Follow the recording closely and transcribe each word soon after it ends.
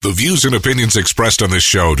The views and opinions expressed on this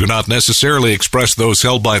show do not necessarily express those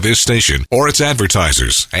held by this station or its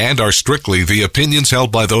advertisers and are strictly the opinions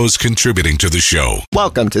held by those contributing to the show.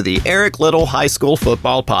 Welcome to the Eric Little High School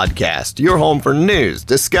Football Podcast, your home for news,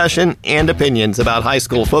 discussion, and opinions about high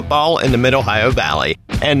school football in the Mid-Ohio Valley.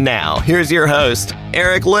 And now, here's your host,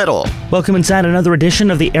 Eric Little. Welcome inside another edition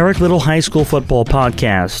of the Eric Little High School Football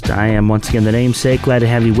Podcast. I am once again the namesake. Glad to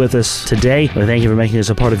have you with us today. Thank you for making this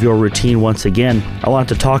a part of your routine once again. A lot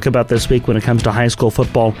to talk about this week when it comes to high school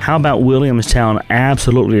football. How about Williamstown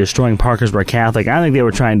absolutely destroying Parkersburg Catholic? I think they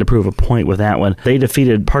were trying to prove a point with that one. They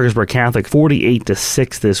defeated Parkersburg Catholic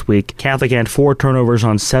 48-6 this week. Catholic had 4 turnovers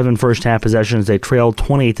on 7 first-half possessions. They trailed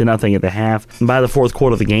 28-0 at the half. By the fourth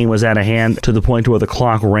quarter, the game was out of hand to the point where the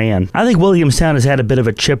clock ran. I think Williamstown has had a bit of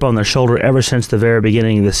a chip on their shoulder ever since the very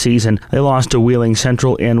beginning of the season. They lost to Wheeling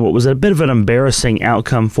Central in what was a bit of an embarrassing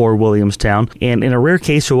outcome for Williamstown. And in a rare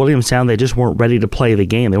case for Williamstown, they just weren't ready to play the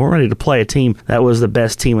game. They weren't ready to play a team that was the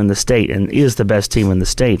best team in the state and is the best team in the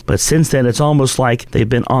state. But since then, it's almost like they've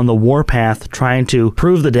been on the warpath trying to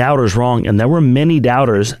prove the doubters wrong. And there were many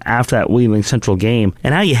doubters after that Wheeling Central game.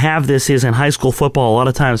 And how you have this is in high school football, a lot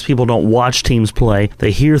of times people don't watch teams play.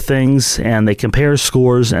 They hear things and they compare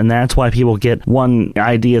scores, and that's why people get one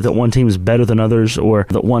idea that one team is better than others or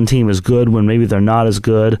that one team is good when maybe they're not as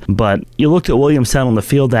good. But you looked at Williamstown on the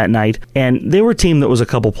field that night, and they were a team that was a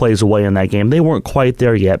couple plays away in that game. They weren't quite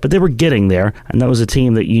there yet, but they were getting there, and that was a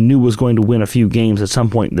team that you knew was going to win a few games at some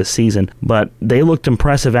point this season. But they looked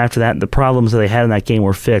impressive after that. The problems that they had in that game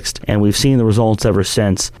were fixed, and we've seen the results ever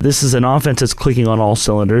since. This is an offense that's clicking on all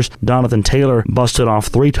cylinders. Donathan Taylor busted off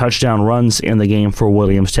 3 touchdown runs in the game for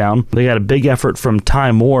Williamstown. They got a big effort from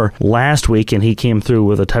Ty Moore last week, and he came through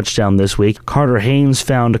with a touchdown this week. Carter Haynes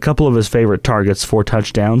found a couple of his favorite targets for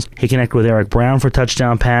touchdowns. He connected with Eric Brown for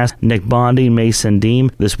touchdown pass, Nick Bondi, Mason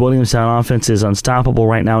Deem. This Williamstown offense is unstoppable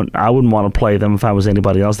right now. I wouldn't want to play them if I was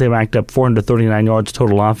anybody else. They racked up 439 yards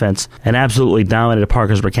total offense and absolutely dominated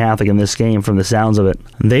Parkersburg Catholic in this game from the sounds of it.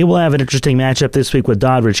 They will have an interesting matchup this week with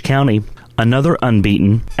Doddridge County, another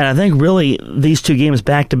unbeaten. And I think really these 2 games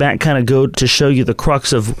back-to-back kind of go to show you the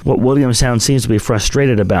crux of what Williamstown seems to be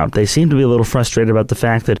frustrated about. They seem to be a little frustrated about the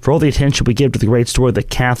fact that for all the attention we give to the great story that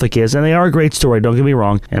Catholic is, and they are a great story, don't get me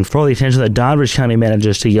wrong, and for all the attention that Doddridge County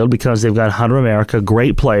manages to yield because they've got Hunter America,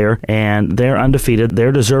 great player, and they're undefeated.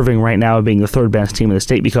 They're deserving right now of being the 3rd best team in the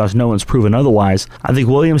state because no one's proven otherwise. I think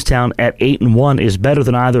Williamstown at 8-1 is better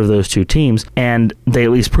than either of those 2 teams, and they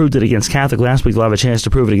at least proved it against Catholic last week. They'll have a chance to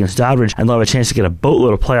prove it against Doddridge, and they'll have a chance to get a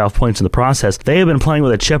boatload of playoff points in the process. They have been playing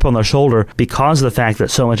with a chip on their shoulder because of the fact that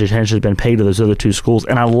so much attention has been paid to those other 2 schools,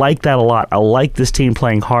 and I like that a lot. I like this team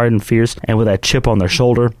playing hard and fierce and with that chip on their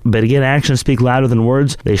shoulder. But again, actions speak louder than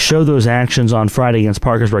words. They show those actions on Friday against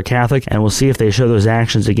Parkersburg Catholic, and we'll see if they show those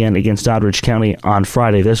actions again against Doddridge County on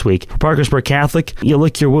Friday this week. For Parkersburg Catholic, you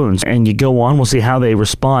lick your wounds and you go on. We'll see how they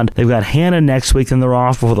respond. They've got Hannah next week, then they're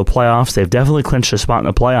off before the playoffs. They've definitely clinched a spot in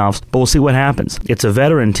the playoffs, but we'll see what happens. It's a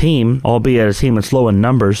veteran team, albeit a team that's low in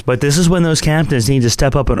numbers, but this is when those captains need to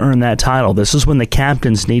step up and earn that title. This is when the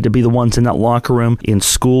captains need to be the ones in that locker room, in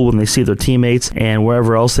school, when they see their teammates and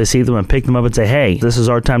wherever else they see them, and pick them up and say, hey, this is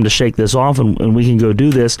our time to shake this off, and we can go do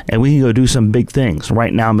this, and we can go do some big things.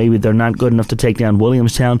 Right now, maybe they're not good enough to take down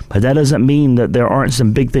Williamstown, but that doesn't mean that there aren't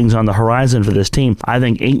some big things on the horizon for this team. I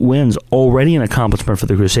think 8 wins, already an accomplishment for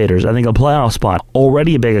the Crusaders. I think a playoff spot,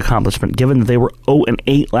 already a big accomplishment, given that they were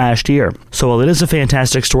 0-8 last year. So while it is a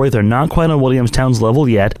fantastic story, they're not quite on Williamstown's level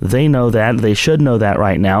yet. They know that. They should know that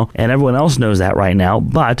right now, and everyone else knows that right now,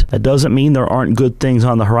 but that doesn't mean there aren't good things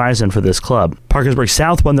on the horizon for this club. Parkersburg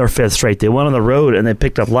South won their 5th straight. They went on the road, and they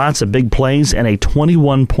picked up lots of big plays and a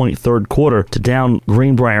 21-point 3rd quarter to down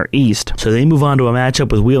Greenbrier East. So they move on to a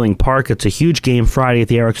matchup with Wheeling Park. It's a huge game Friday at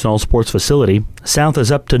the Erickson All Sports facility. South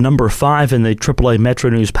is up to number 5 in the AAA Metro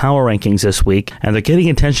News Power Rankings this week, and they're getting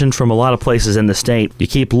attention from a lot of places in the state. You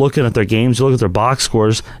keep looking at their games, you look at their box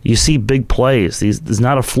scores, you see big plays. This is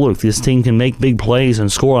not a fluke. This team can make big plays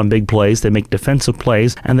and score on big plays. They make defensive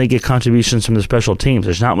plays, and they get contributions from the special teams.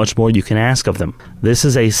 There's not much more you can ask of them. This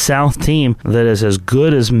is a South team that is as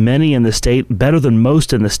good as many in the state, better than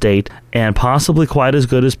most in the state, and possibly quite as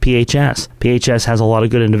good as PHS. PHS has a lot of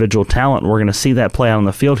good individual talent. We're going to see that play out on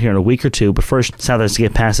the field here in a week or two, but first, South has to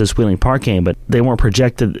get past this Wheeling Park game, but they weren't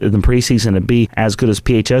projected in the preseason to be as good as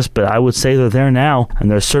PHS, but I would say they're there now, and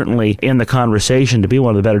they're certainly in the conversation to be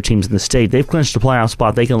one of the better teams in the state. They've clinched a playoff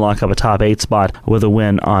spot. They can lock up a top 8 spot with a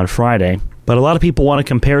win on Friday. But a lot of people want to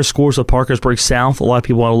compare scores with Parkersburg South. A lot of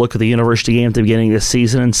people want to look at the University game at the beginning of this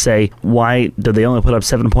season and say, why did they only put up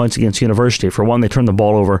 7 points against University? For one, they turned the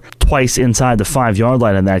ball over twice inside the 5-yard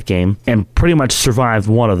line in that game and pretty much survived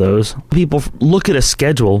one of those. People look at a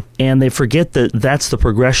schedule and they forget that that's the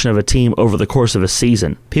progression of a team over the course of a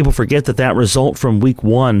season. People forget that that result from week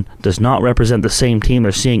 1 does not represent the same team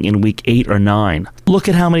they're seeing in week 8 or 9. Look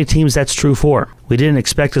at how many teams that's true for. We didn't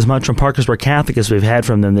expect as much from Parkersburg Catholic as we've had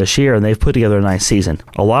from them this year, and they've put together a nice season.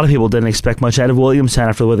 A lot of people didn't expect much out of Williamstown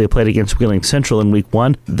after the way they played against Wheeling Central in week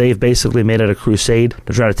 1. They've basically made it a crusade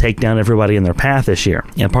to try to take down everybody in their path this year.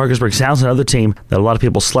 And Parkersburg South's another team that a lot of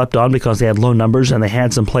people slept on because they had low numbers and they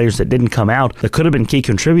had some players that didn't come out that could have been key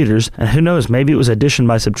contributors. And who knows, maybe it was addition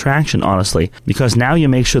by subtraction, honestly, because now you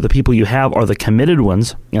make sure the people you have are the committed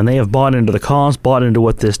ones, and they have bought into the cause, bought into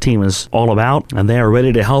what this team is all about, and they are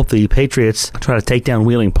ready to help the Patriots try to take down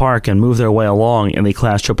Wheeling Park and move their way along in the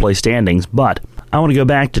Class AAA standings. But I want to go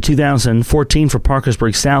back to 2014 for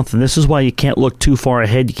Parkersburg South, and this is why you can't look too far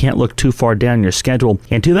ahead. You can't look too far down your schedule.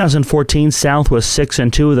 In 2014, South was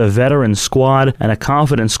 6-2 with a veteran squad and a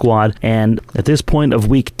confident squad, and at this point of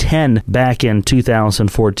week 10 back in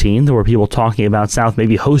 2014, there were people talking about South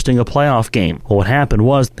maybe hosting a playoff game. Well, what happened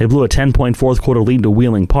was they blew a 10-point fourth quarter lead to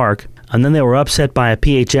Wheeling Park, and then they were upset by a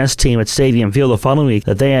PHS team at Stadium Field the following week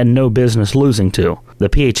that they had no business losing to. The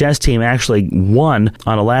PHS team actually won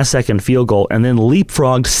on a last-second field goal and then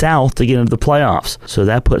leapfrogged South to get into the playoffs. So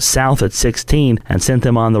that put South at 16 and sent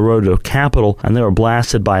them on the road to Capital, and they were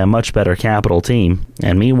blasted by a much better Capital team.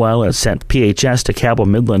 And meanwhile, it sent PHS to Cabell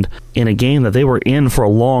Midland in a game that they were in for a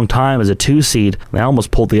long time as a 2 seed. They almost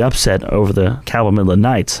pulled the upset over the Cabell Midland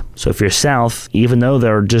Knights. So if you're South, even though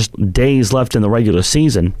there are just days left in the regular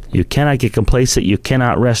season, you cannot get complacent, you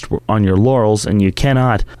cannot rest on your laurels, and you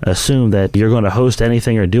cannot assume that you're going to host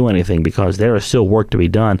anything or do anything, because there is still work to be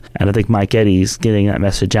done. And I think Mike Eddy's getting that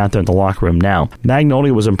message out there in the locker room now.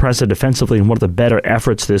 Magnolia was impressive defensively and one of the better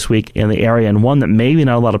efforts this week in the area, and one that maybe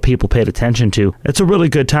not a lot of people paid attention to. It's a really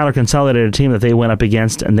good Tyler Consolidated team that they went up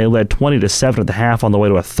against, and they led 20-7 at the half on the way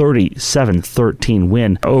to a 37-13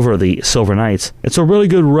 win over the Silver Knights. It's a really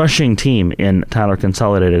good rushing team in Tyler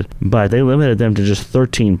Consolidated, but they limited them to just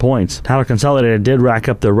 13 points. Tyler Consolidated did rack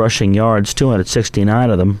up their rushing yards, 269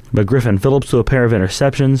 of them, but Griffin Phillips threw a pair of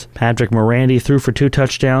interceptions. Patrick Morandi threw for 2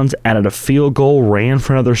 touchdowns, added a field goal, ran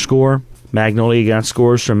for another score. Magnolia got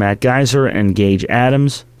scores from Matt Geiser and Gage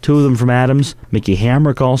Adams. 2 of them from Adams. Mickey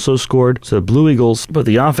Hamrick also scored. So the Blue Eagles put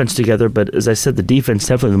the offense together, but as I said, the defense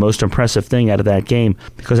definitely the most impressive thing out of that game,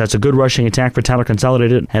 because that's a good rushing attack for Tyler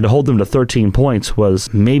Consolidated, and to hold them to 13 points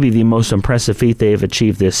was maybe the most impressive feat they have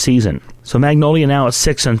achieved this season. So Magnolia now at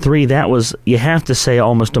 6-3. That was, you have to say,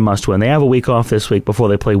 almost a must-win. They have a week off this week before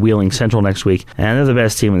they play Wheeling Central next week, and they're the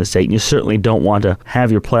best team in the state. And you certainly don't want to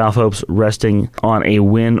have your playoff hopes resting on a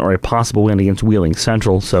win or a possible win against Wheeling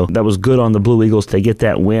Central. So that was good on the Blue Eagles to get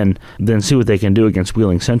that win, then see what they can do against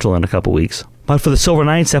Wheeling Central in a couple weeks. But for the Silver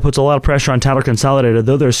Knights, that puts a lot of pressure on Tyler Consolidated.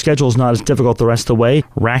 Though their schedule is not as difficult the rest of the way,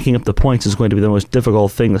 racking up the points is going to be the most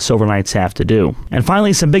difficult thing the Silver Knights have to do. And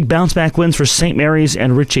finally, some big bounce-back wins for St. Mary's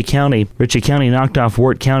and Ritchie County. Ritchie County knocked off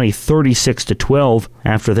Wirt County 36-12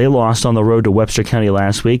 after they lost on the road to Webster County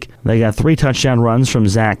last week. They got 3 touchdown runs from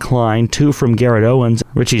Zach Klein, 2 from Garrett Owens.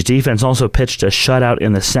 Ritchie's defense also pitched a shutout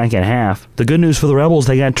in the second half. The good news for the Rebels,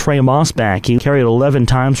 they got Trey Moss back. He carried 11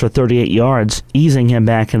 times for 38 yards, easing him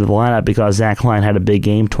back into the lineup because Zach Klein had a big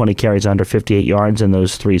game, 20 carries under 58 yards in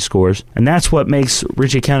those 3 scores. And that's what makes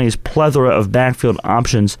Ritchie County's plethora of backfield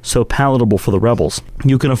options so palatable for the Rebels.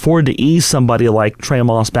 You can afford to ease somebody like Trey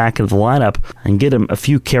Moss back into the lineup and get him a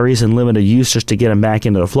few carries in limited use just to get him back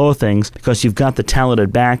into the flow of things, because you've got the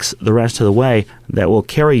talented backs the rest of the way that will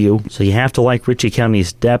carry you. So you have to like Ritchie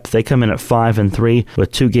County's depth. They come in at 5-3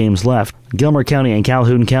 with 2 games left. Gilmer County and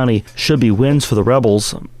Calhoun County should be wins for the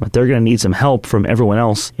Rebels, but they're going to need some help from everyone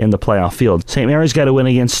else in the playoff field. St. Mary's got a win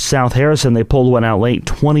against South Harrison. They pulled one out late,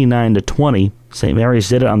 29-20. St. Mary's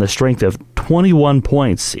did it on the strength of 21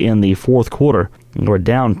 points in the fourth quarter. We're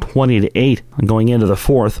down 20-8 going into the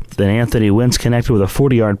fourth. Then Anthony Wentz connected with a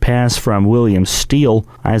 40-yard pass from William Steele.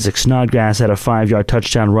 Isaac Snodgrass had a 5-yard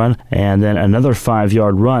touchdown run, and then another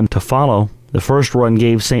 5-yard run to follow. The first run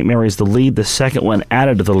gave St. Mary's the lead. The second one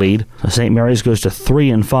added to the lead. So St. Mary's goes to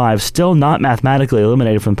 3-5. Still not mathematically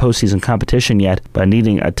eliminated from postseason competition yet, but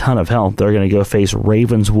needing a ton of help. They're going to go face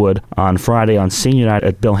Ravenswood on Friday on senior night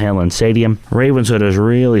at Bill Hanlon Stadium. Ravenswood has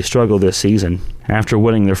really struggled this season. after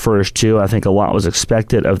winning their first two. I think a lot was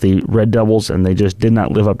expected of the Red Devils, and they just did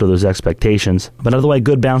not live up to those expectations. But either way,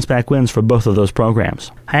 good bounce-back wins for both of those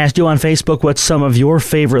programs. I asked you on Facebook what some of your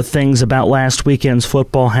favorite things about last weekend's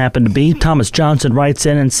football happened to be. Thomas Johnson writes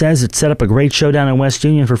in and says it set up a great showdown in West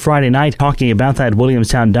Union for Friday night. Talking about that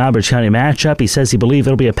Williamstown-Doddridge County matchup, he says he believes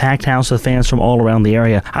it'll be a packed house with fans from all around the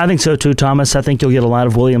area. I think so too, Thomas. I think you'll get a lot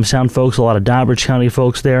of Williamstown folks, a lot of Doddridge County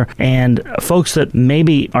folks there, and folks that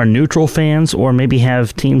maybe are neutral fans or maybe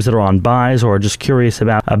have teams that are on buys or are just curious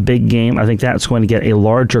about a big game. I think that's going to get a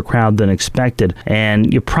larger crowd than expected,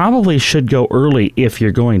 and you probably should go early if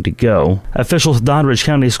you're going to go. Officials at Doddridge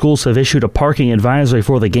County Schools have issued a parking advisory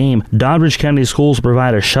for the game. Doddridge County Schools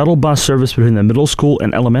provide a shuttle bus service between the middle school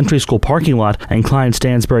and elementary school parking lot and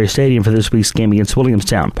Klein-Stansbury Stadium for this week's game against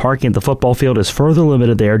Williamstown. Parking at the football field is further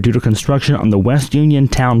limited there due to construction on the West Union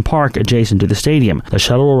Town Park adjacent to the stadium. The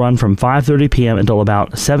shuttle will run from 5:30 p.m. until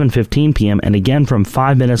about 7:15 p.m. and again from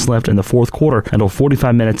 5 minutes left in the fourth quarter until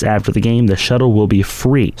 45 minutes after the game. The shuttle will be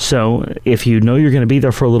free. So if you know you're going to be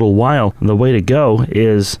there for a little while, the way to go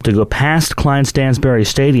is to go past Klein-Stansbury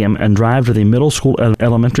Stadium and drive to the middle school and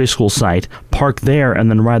elementary school site, park there, and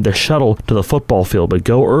then ride the shuttle to the football field. But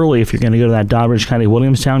go early if you're going to go to that Doddridge County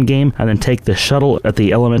Williamstown game, and then take the shuttle at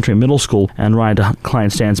the elementary middle school and ride to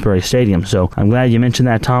Klein-Stansbury Stadium. So I'm glad you mentioned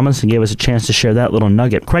that, Thomas, and gave us a chance to share that little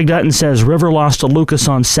nugget. Craig Dutton says River lost to Lucas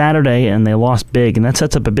on Saturday, and they lost big, and that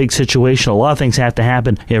sets up a big situation. A lot of things have to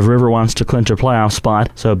happen if River wants to clinch a playoff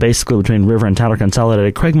spot. So basically between River and Tyler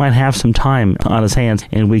Consolidated, Craig might have some time on his hands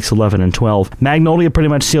in weeks 11 and 12. Magnolia pretty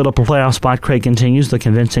much sealed up a playoff spot. Craig continues the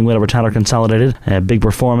convincing win over Tyler Consolidated. A big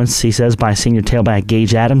performance, he says, by senior tailback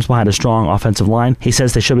Gage Adams behind a strong offensive line. He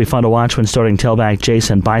says they should be fun to watch when starting tailback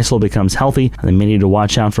Jason Beisel becomes healthy, and they may need to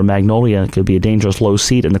watch out for Magnolia. It could be a dangerous low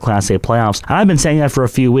seed in the Class A playoffs. I've been saying that for a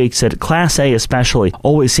few weeks, that Class A especially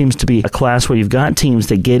always seems to be a class where you've got teams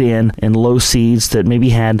that get in low seeds that maybe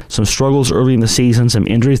had some struggles early in the season, some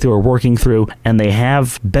injuries they were working through, and they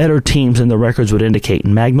have better teams than the records would indicate.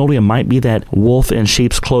 And Magnolia might be that wolf in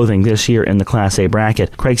sheep's clothing this year in the Class A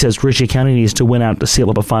bracket. Craig says Ritchie County needs to win out to seal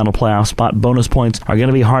up a final playoff spot. Bonus points are going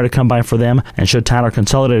to be hard to come by for them, and should Tyler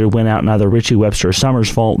Consolidated win out in either Ritchie, Webster, or Summers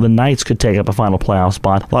fall, the Knights could take up a final playoff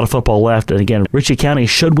spot. A lot of football left, and again, Ritchie County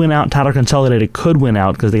should win out. Tyler Consolidated could win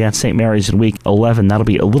out because they got St. Mary's in week 11. That'll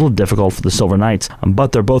be a little difficult for the Silver Knights,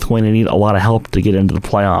 but they're both going to need a lot of help to get into the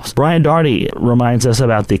playoffs. Brian Darty reminds us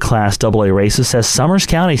about the Class AA races, says Summers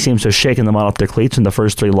County seems to have shaken them all up their cleats in the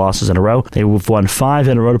first 3 losses in a row. They've won 5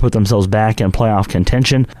 in a row to put themselves back in playoff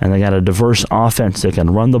contention, and they got a diverse offense. They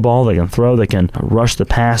can run the ball, they can throw, they can rush the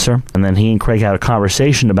passer, and then he and Craig had a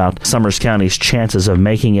conversation about Summers County's chances of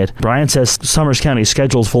making it. Brian says Summers County's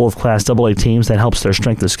schedule is full of Class AA teams. That helps their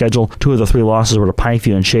strength of schedule. 2 of the 3 losses were to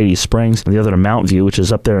Pikeview and Shady Springs, and the other to Mount View, which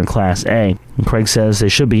is up there in Class A. And Craig says they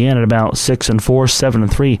should be in at about 6-4,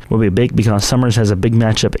 7-3 will be big because Summers has a big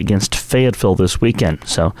matchup against Fayetteville this weekend.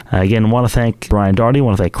 So again, want to thank Brian Darty,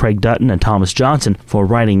 want to thank Craig Dutton and Thomas Johnson for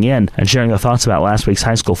writing in and sharing their thoughts about last week's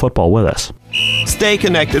high school football with us. Stay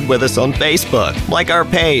connected with us on Facebook. Like our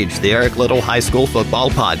page, the Eric Little High School Football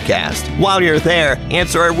Podcast. While you're there,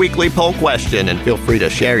 answer our weekly poll question and feel free to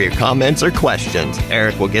share your comments or questions.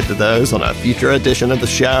 Eric will get to those on a future edition of the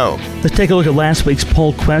show. Let's take a look at last week's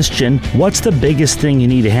poll question. What's the biggest thing you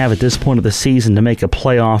need to have at this point of the season to make a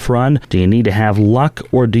playoff run? Do you need to have luck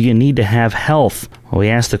or do you need to have health? Well, we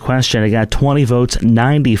asked the question. It got 20 votes.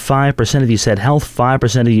 95% of you said health.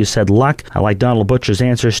 5% of you said luck. I like Donald Butcher's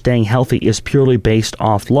answer. Staying healthy is purely based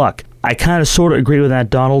off luck. I kind of sort of agree with that,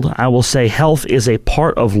 Donald. I will say health is a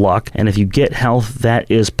part of luck, and if you get health, that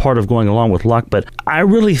is part of going along with luck. But I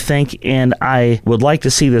really think, and I would like to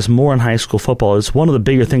see this more in high school football, it's one of the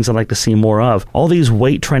bigger things I'd like to see more of. All these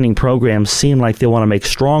weight training programs seem like they want to make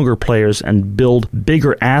stronger players and build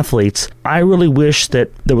bigger athletes. I really wish that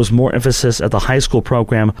there was more emphasis at the high school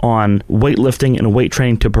program on weightlifting and weight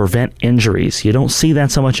training to prevent injuries. You don't see that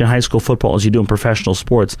so much in high school football as you do in professional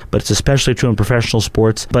sports, but it's especially true in professional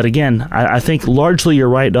sports. But again, I think largely you're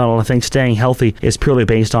right, Donald. I think staying healthy is purely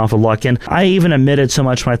based off of luck. And I even admitted so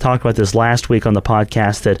much when I talked about this last week on the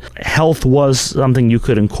podcast that health was something you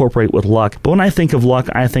could incorporate with luck. But when I think of luck,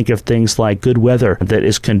 I think of things like good weather that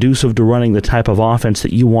is conducive to running the type of offense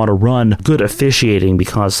that you want to run, good officiating,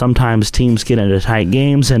 because sometimes teams get into tight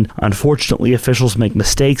games and unfortunately officials make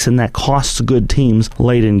mistakes and that costs good teams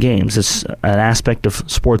late in games. It's an aspect of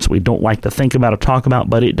sports that we don't like to think about or talk about,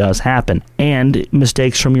 but it does happen. And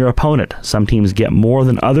mistakes from your opponent opponent. Some teams get more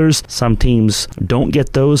than others. Some teams don't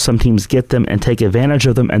get those. Some teams get them and take advantage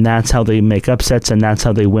of them, and that's how they make upsets, and that's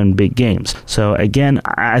how they win big games. So again,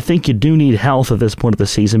 I think you do need health at this point of the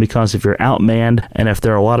season, because if you're outmanned and if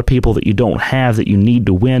there are a lot of people that you don't have that you need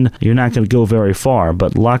to win, you're not going to go very far.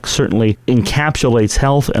 But luck certainly encapsulates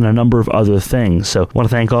health and a number of other things. So I want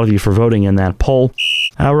to thank all of you for voting in that poll.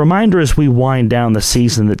 A reminder as we wind down the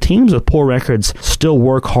season that teams with poor records still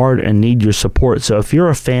work hard and need your support. So if you're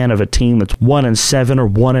a fan of a team that's 1-7 or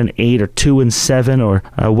 1-8 or 2-7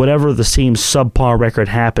 or whatever the team's subpar record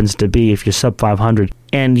happens to be, if you're sub 500,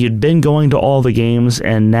 and you'd been going to all the games,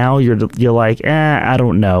 and now you're like, I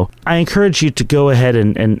don't know. I encourage you to go ahead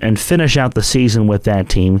and finish out the season with that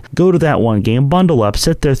team. Go to that one game, bundle up,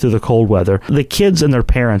 sit there through the cold weather. The kids and their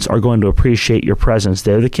parents are going to appreciate your presence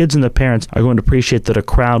there. The kids and the parents are going to appreciate that a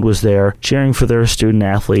crowd was there cheering for their student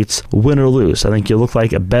athletes, win or lose. I think you look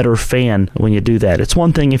like a better fan when you do that. It's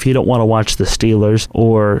one thing if you don't want to watch the Steelers,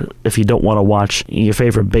 or if you don't want to watch your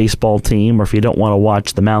favorite baseball team, or if you don't want to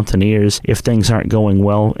watch the Mountaineers, if things aren't going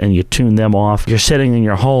well and you tune them off. You're sitting in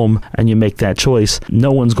your home and you make that choice. No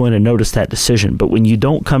one's going to notice that decision. But when you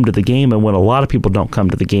don't come to the game, and when a lot of people don't come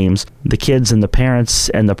to the games, the kids and the parents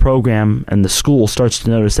and the program and the school starts to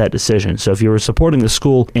notice that decision. So if you were supporting the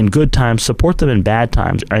school in good times, support them in bad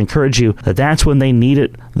times. I encourage you that that's when they need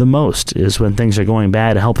it the most, is when things are going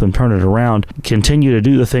bad, to help them turn it around. Continue to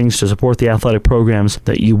do the things to support the athletic programs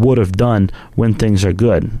that you would have done when things are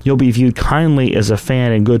good. You'll be viewed kindly as a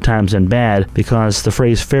fan in good times and bad, because the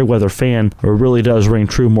phrase fair weather fan really does ring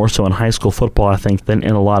true more so in high school football, I think, than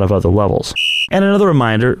in a lot of other levels. And another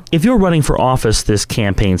reminder, if you're running for office this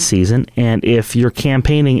campaign season, and if you're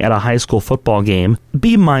campaigning at a high school football game,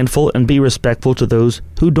 be mindful and be respectful to those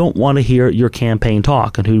who don't want to hear your campaign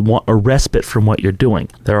talk and who want a respite from what you're doing.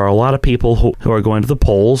 There are a lot of people who are going to the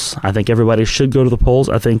polls. I think everybody should go to the polls.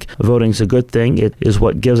 I think voting is a good thing. It is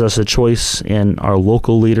what gives us a choice in our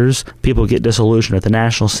local leaders. People get disillusioned at the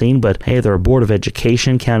national scene, but hey, there are Board of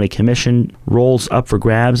Education, County Commission roles up for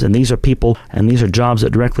grabs, and these are people and these are jobs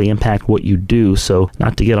that directly impact what you do. So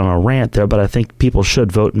not to get on a rant there, but I think people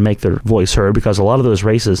should vote and make their voice heard, because a lot of those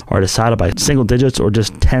races are decided by single digits or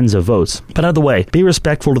just tens of votes. But either way, be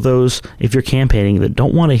respectful to those, if you're campaigning, that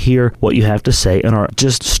don't want to hear what you have to say and are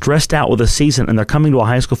just stressed out with the season and they're coming to a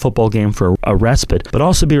high school football game for a respite. But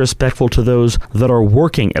also be respectful to those that are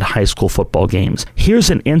working at high school football games.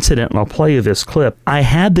 Here's an incident, and I'll play you this clip. I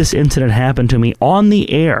had this incident happen to me on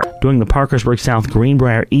the air during the Parkersburg South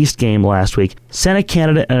Greenbrier East game last week. Senate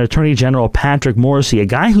candidate and Attorney General Patrick Morrissey, a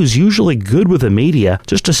guy who's usually good with the media,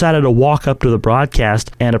 just decided to walk up to the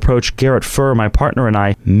broadcast and approach Garrett Furr, my partner, and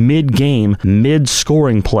I mid-game,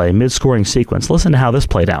 mid-scoring play, mid-scoring sequence. Listen to how this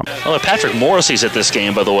played out. Well, Patrick Morrissey's at this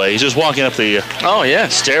game, by the way. He's just walking up the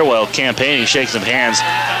stairwell campaigning, shaking some hands.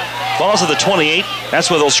 Ball's at the 28. That's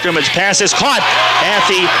where those scrimmage passes. Caught at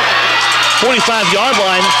the 45-yard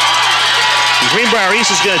line. Greenbrier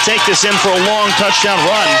East is going to take this in for a long touchdown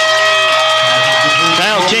run.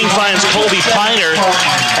 Kyle King finds Colby Piner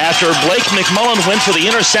after Blake McMullen went for the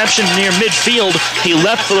interception near midfield. He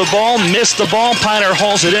leapt for the ball, missed the ball. Piner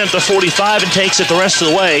hauls it in at the 45 and takes it the rest of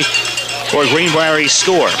the way for a Greenbrier East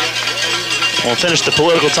score. We'll finish the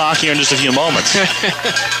political talk here in just a few moments.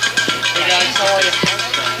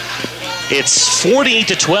 It's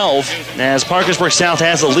 48-12 as Parkersburg South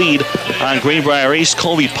has the lead on Greenbrier East.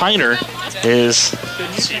 Colby Piner is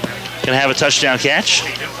going to have a touchdown catch.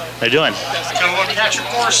 How you doing? Kind of what Patrick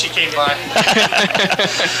Morrissey came by.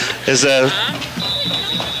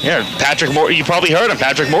 Patrick Morrissey, you probably heard him.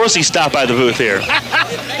 Patrick Morrissey stopped by the booth here.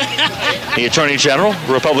 The Attorney General,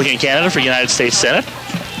 Republican candidate for United States Senate.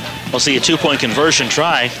 We'll see a two-point conversion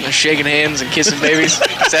try. Shaking hands and kissing babies.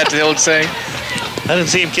 Is that the old saying? I didn't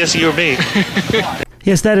see him kissing you or me.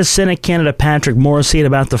 Yes, that is Senate candidate Patrick Morrissey at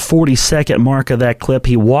about the 42nd mark of that clip.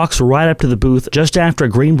 He walks right up to the booth just after a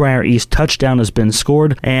Greenbrier East touchdown has been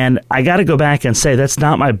scored. And I got to go back and say that's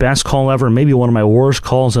not my best call ever, maybe one of my worst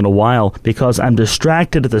calls in a while, because I'm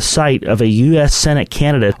distracted at the sight of a U.S. Senate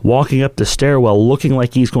candidate walking up the stairwell looking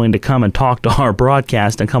like he's going to come and talk to our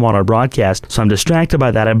broadcast and come on our broadcast. So I'm distracted by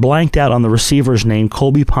that. I blanked out on the receiver's name,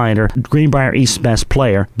 Colby Piner, Greenbrier East's best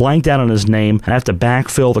player. Blanked out on his name. I have to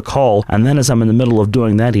backfill the call. And then as I'm in the middle of of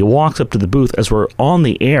doing that, he walks up to the booth as we're on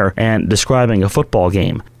the air and describing a football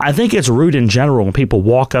game. I think it's rude in general when people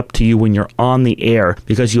walk up to you when you're on the air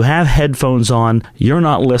because you have headphones on, you're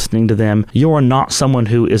not listening to them, you are not someone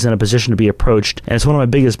who is in a position to be approached. And it's one of my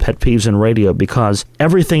biggest pet peeves in radio because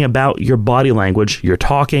everything about your body language, you're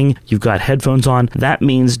talking, you've got headphones on, that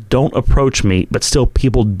means don't approach me, but still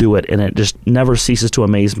people do it, and it just never ceases to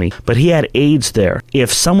amaze me. But he had aides there.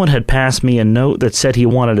 If someone had passed me a note that said he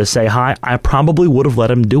wanted to say hi, I probably would have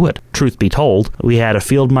let him do it. Truth be told, we had a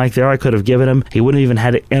field mic there I could have given him. He wouldn't have even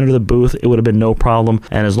had to enter the booth. It would have been no problem.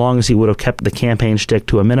 And as long as he would have kept the campaign shtick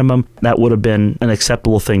to a minimum, that would have been an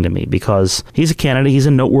acceptable thing to me because he's a candidate, he's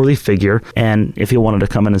a noteworthy figure, and if he wanted to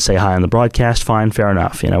come in and say hi on the broadcast, fine, fair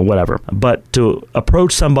enough, whatever. But to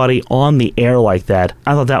approach somebody on the air like that,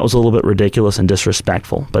 I thought that was a little bit ridiculous and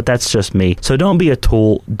disrespectful, but that's just me. So don't be a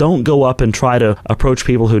tool. Don't go up and try to approach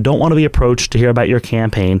people who don't want to be approached to hear about your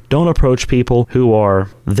campaign. Don't approach people who are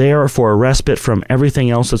there for a respite from everything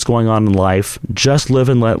else that's going on in life. Just live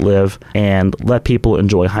and let live, and let people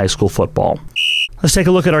enjoy high school football. Let's take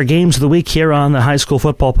a look at our games of the week here on the High School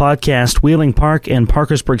Football Podcast. Wheeling Park and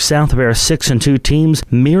Parkersburg South, their 6-2 teams,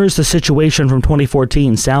 mirrors the situation from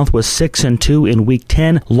 2014. South was 6-2 in Week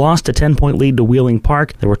 10, lost a 10-point lead to Wheeling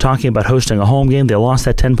Park. They were talking about hosting a home game. They lost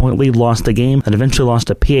that 10-point lead, lost the game, and eventually lost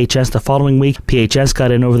to PHS the following week. PHS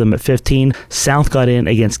got in over them at 15. South got in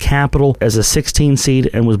against Capital as a 16 seed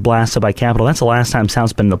and was blasted by Capital. That's the last time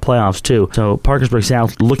South's been in the playoffs, too. So Parkersburg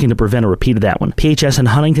South looking to prevent a repeat of that one. PHS and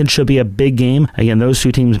Huntington should be a big game. Again, those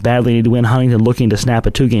two teams badly need to win. Huntington looking to snap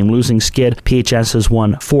a 2-game losing skid. PHS has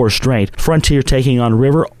won 4 straight. Frontier taking on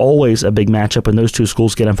River, always a big matchup when those two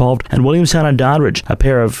schools get involved. And Williamstown and Doddridge, a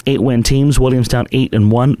pair of 8-win teams. Williamstown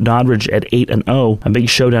 8-1, Doddridge at 8-0. A big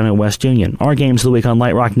showdown in West Union. Our games of the week on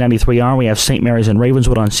Light Rock 93R, we have St. Mary's and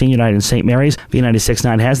Ravenswood on Senior Night in St. Mary's.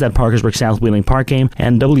 V96.9 has that Parkersburg South Wheeling Park game,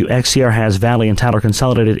 and WXCR has Valley and Tyler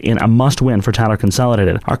Consolidated in a must-win for Tyler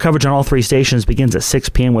Consolidated. Our coverage on all 3 stations begins at 6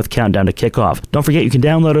 p.m. with countdown to kickoff. Don't forget, you can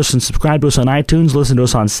download us and subscribe to us on iTunes, listen to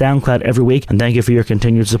us on SoundCloud every week, and thank you for your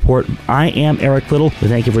continued support. I am Eric Little. We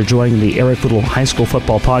thank you for joining the Eric Little High School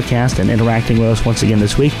Football Podcast and interacting with us once again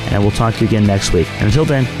this week, and we'll talk to you again next week. And until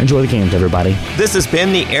then, enjoy the games, everybody. This has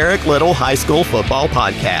been the Eric Little High School Football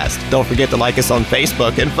Podcast. Don't forget to like us on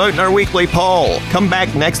Facebook and vote in our weekly poll. Come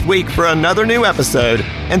back next week for another new episode,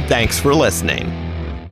 and thanks for listening.